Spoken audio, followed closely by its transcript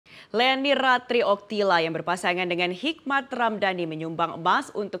Leani Ratri Oktila yang berpasangan dengan Hikmat Ramdhani menyumbang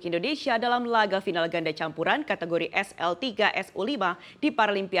emas untuk Indonesia dalam laga final ganda campuran kategori SL3-SU5 di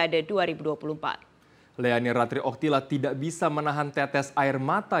Paralimpiade 2024. Leani Ratri Oktila tidak bisa menahan tetes air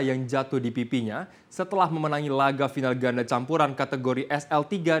mata yang jatuh di pipinya setelah memenangi laga final ganda campuran kategori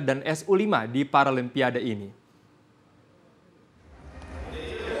SL3 dan SU5 di Paralimpiade ini.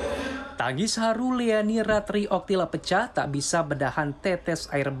 Tangis Haru Leani Ratri Oktila pecah tak bisa menahan tetes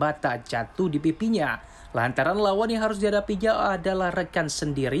air mata jatuh di pipinya. Lantaran lawan yang harus dihadapinya adalah rekan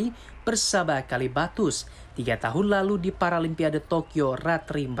sendiri bersama Kalibatus. 3 tahun lalu di Paralimpiade Tokyo,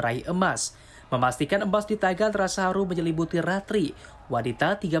 Ratri meraih emas. Memastikan emas di tangan, rasa haru menyelimuti Ratri.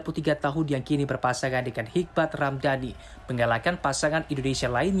 Wanita 33 tahun yang kini berpasangan dengan Hikmat Ramdhani mengalahkan pasangan Indonesia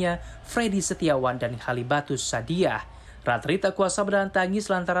lainnya, Freddy Setiawan dan Kalibatus Sadiah. Ratri tak kuasa menahan tangis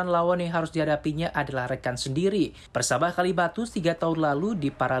lantaran lawan yang harus dihadapinya adalah rekan sendiri. Bersama Kalibatus 3 tahun lalu di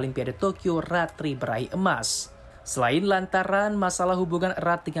Paralimpiade Tokyo, Ratri meraih emas. Selain lantaran masalah hubungan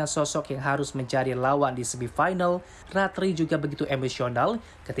erat dengan sosok yang harus menjadi lawan di semifinal, Ratri juga begitu emosional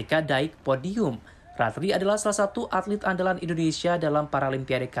ketika naik podium. Ratri adalah salah satu atlet andalan Indonesia dalam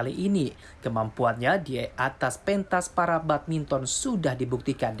Paralimpiade kali ini. Kemampuannya di atas pentas para badminton sudah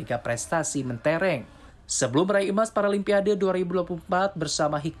dibuktikan dengan prestasi mentereng. Sebelum meraih emas Paralimpiade 2024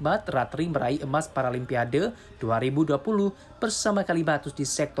 bersama Hikmat, Ratri meraih emas Paralimpiade 2020 bersama Kalibatus di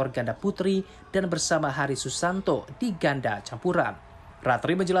sektor ganda putri dan bersama Hari Susanto di ganda campuran.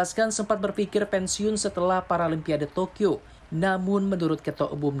 Ratri menjelaskan sempat berpikir pensiun setelah Paralimpiade Tokyo. Namun menurut Ketua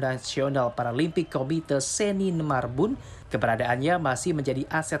Umum Nasional Paralimpik Komite Seni Marbun, keberadaannya masih menjadi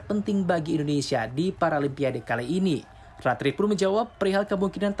aset penting bagi Indonesia di Paralimpiade kali ini. Ratri pun menjawab perihal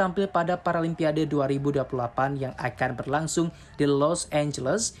kemungkinan tampil pada Paralimpiade 2028 yang akan berlangsung di Los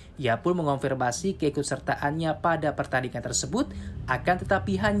Angeles. Ia pun mengonfirmasi keikutsertaannya pada pertandingan tersebut, akan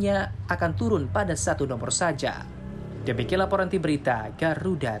tetapi hanya akan turun pada 1 nomor saja. Demikian laporan tim berita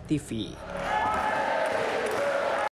Garuda TV.